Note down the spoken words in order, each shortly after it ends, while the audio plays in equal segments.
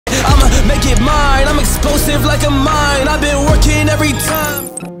make it mine. I'm explosive like a mine, I've been working every time.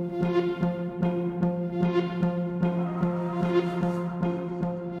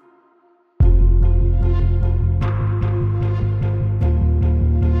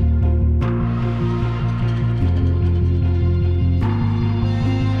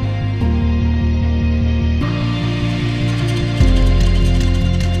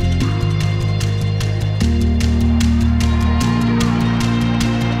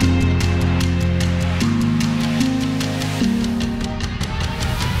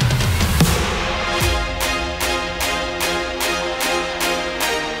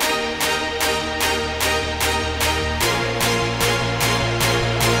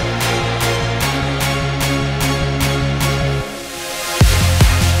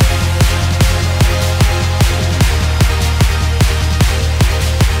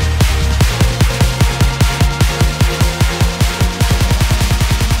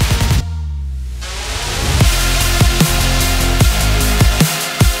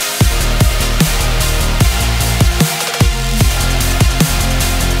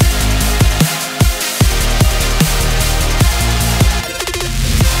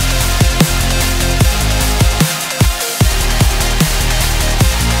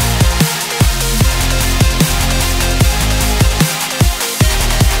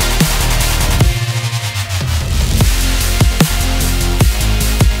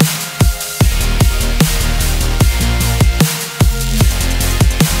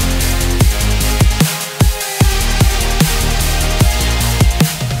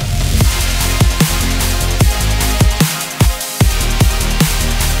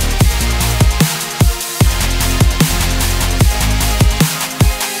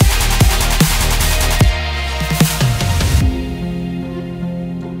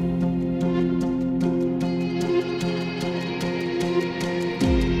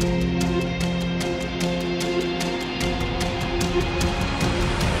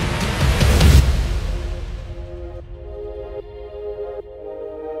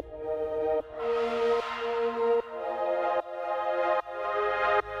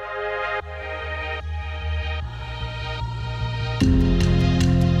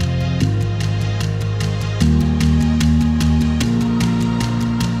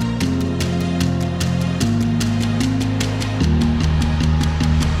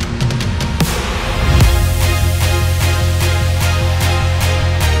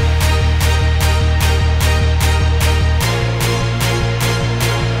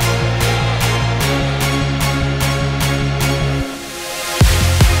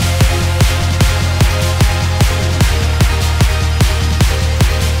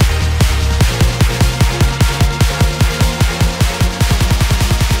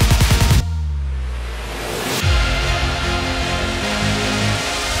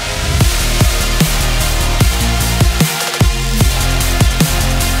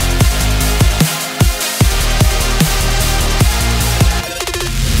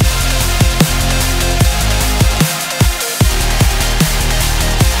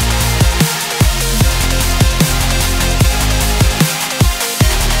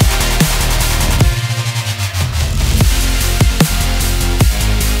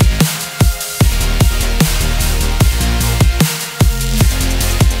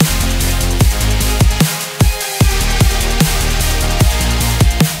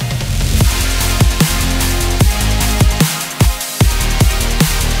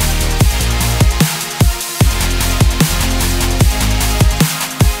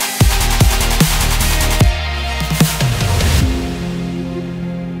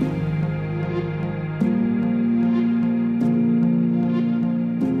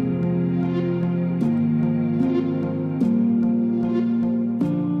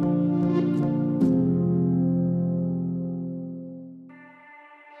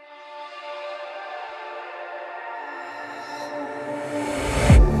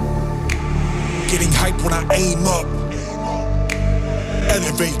 Getting hype when I aim up,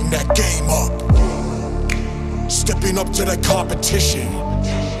 elevating that game up, stepping up to the competition.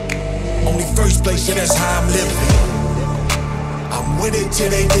 Only first place, and that's how I'm living. I'm winning till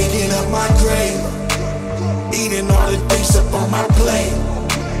they digging up my grave, eating all the things up on my plate.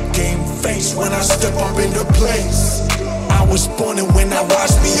 Game face when I step up into place. I was born and when I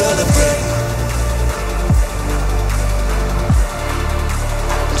watched me elevate.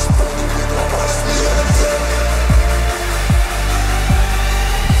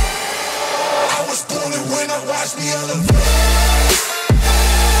 Watch me elevate.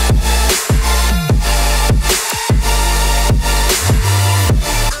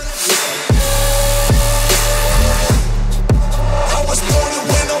 I was born and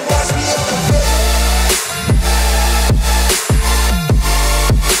when I watch me elevate.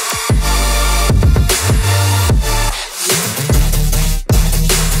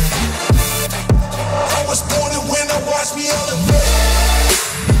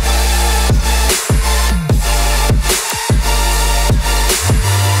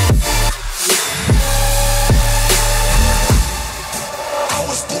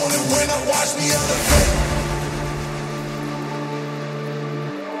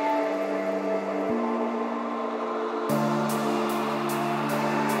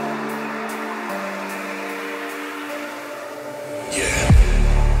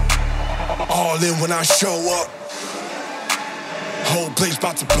 all in when I show up. Whole place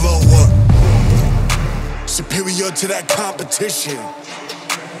about to blow up. Superior to that competition.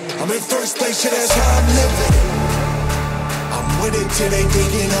 I'm in first place, yeah, that's how I'm living. I'm winning till they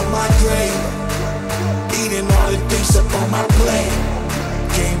digging up my grave. Eating all the things up on my plate.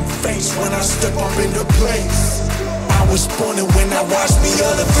 Game face when I step up in the place. I was born and when I watched me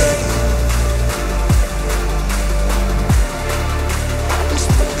elevate.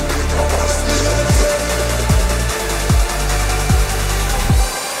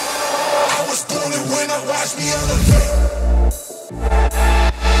 I was born and when I watched me elevate.